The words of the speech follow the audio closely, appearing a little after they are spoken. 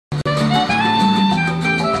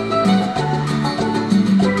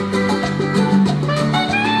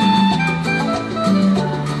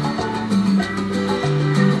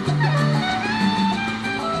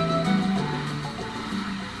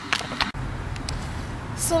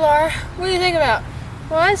So Laura, what do you think about?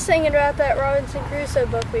 Well, I was thinking about that Robinson Crusoe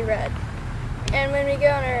book we read. And when we go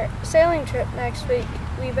on our sailing trip next week,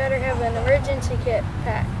 we better have an emergency kit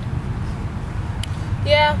packed.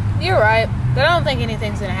 Yeah, you're right. But I don't think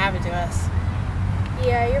anything's going to happen to us.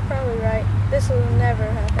 Yeah, you're probably right. This will never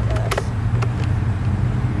happen to us.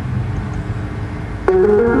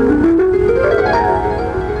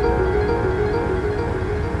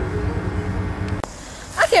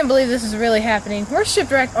 I can't believe this is really happening. We're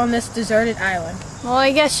shipwrecked on this deserted island. Well,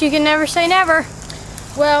 I guess you can never say never.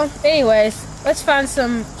 Well, anyways, let's find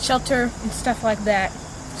some shelter and stuff like that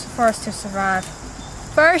for us to survive.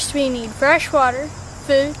 First, we need fresh water,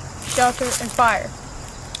 food, shelter, and fire.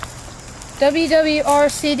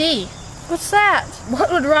 WWRCD. What's that?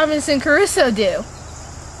 What would Robinson Crusoe do?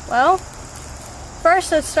 Well,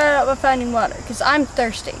 first let's start out by finding water, because I'm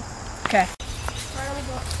thirsty. Okay. Oh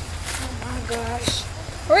my gosh.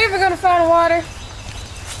 Are we ever going to find water?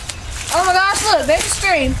 Oh my gosh, look, there's a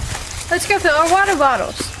stream. Let's go fill our water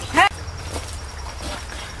bottles. Hey.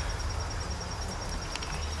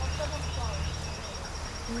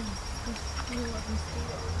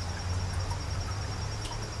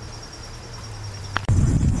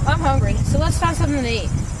 I'm hungry, so let's find something to eat.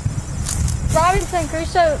 Robinson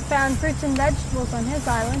Crusoe found fruits and vegetables on his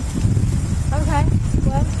island. Okay,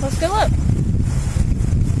 well, let's go look.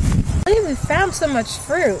 I believe we found so much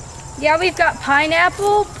fruit. Yeah, we've got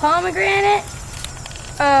pineapple, pomegranate,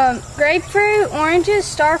 grapefruit, oranges,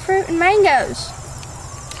 starfruit, and mangoes.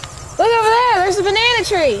 Look over there, there's a banana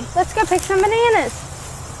tree. Let's go pick some bananas.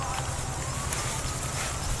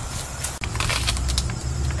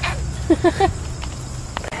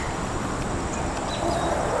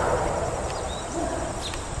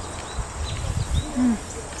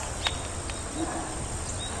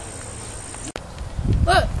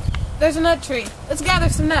 Look, there's a nut tree. Let's gather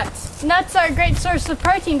some nuts. Nuts are a great source of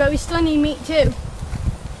protein, but we still need meat too.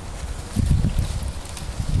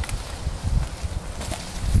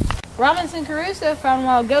 Robinson Crusoe found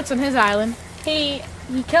wild goats on his island. He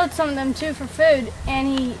killed some of them too for food, and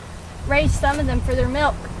he raised some of them for their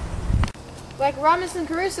milk. Like Robinson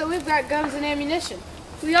Crusoe, we've got guns and ammunition.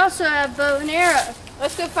 We also have bow and arrow.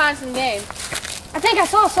 Let's go find some game. I think I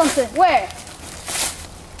saw something. Where?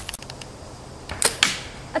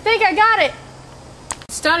 I think I got it.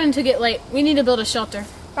 It's starting to get late. We need to build a shelter.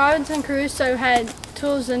 Robinson Crusoe had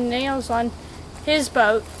tools and nails on his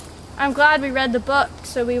boat. I'm glad we read the book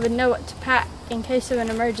so we would know what to pack in case of an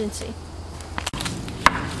emergency.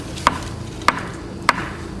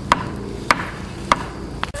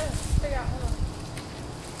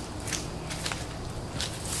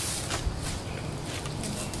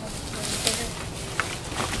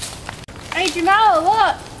 Hey Jamala,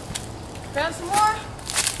 look! Found some more?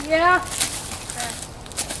 Yeah. Okay.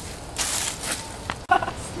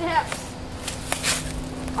 Snaps.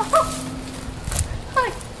 Oh. Hi.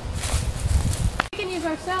 We can use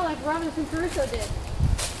our cell like Robinson Crusoe did.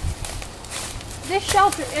 This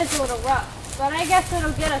shelter is a little rough, but I guess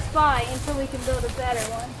it'll get us by until we can build a better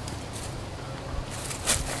one.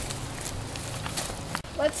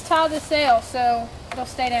 Let's tie the sail so it'll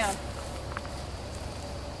stay down.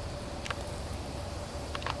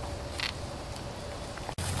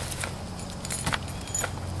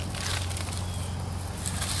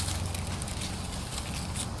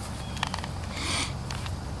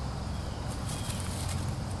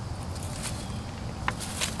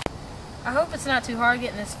 I hope it's not too hard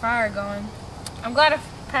getting this fire going. I'm glad I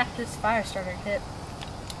packed this fire starter kit.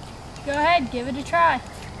 Go ahead, give it a try.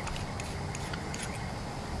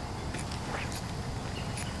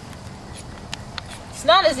 It's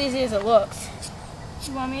not as easy as it looks.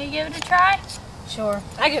 You want me to give it a try? Sure.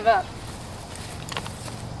 I give up.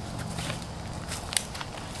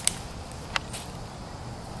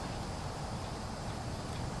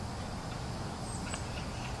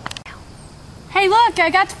 Hey look, I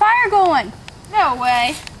got the fire going. No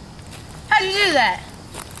way. How'd you do that?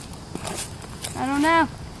 I don't know.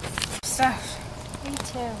 Stuff. Me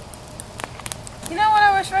too. You know what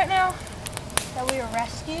I wish right now? That we were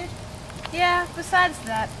rescued? Yeah, besides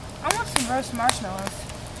that, I want some roast marshmallows.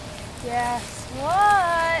 Yes.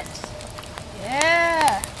 What?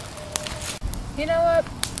 Yeah. You know what?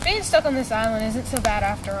 Being stuck on this island isn't so bad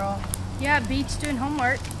after all. Yeah, it beats doing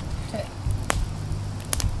homework.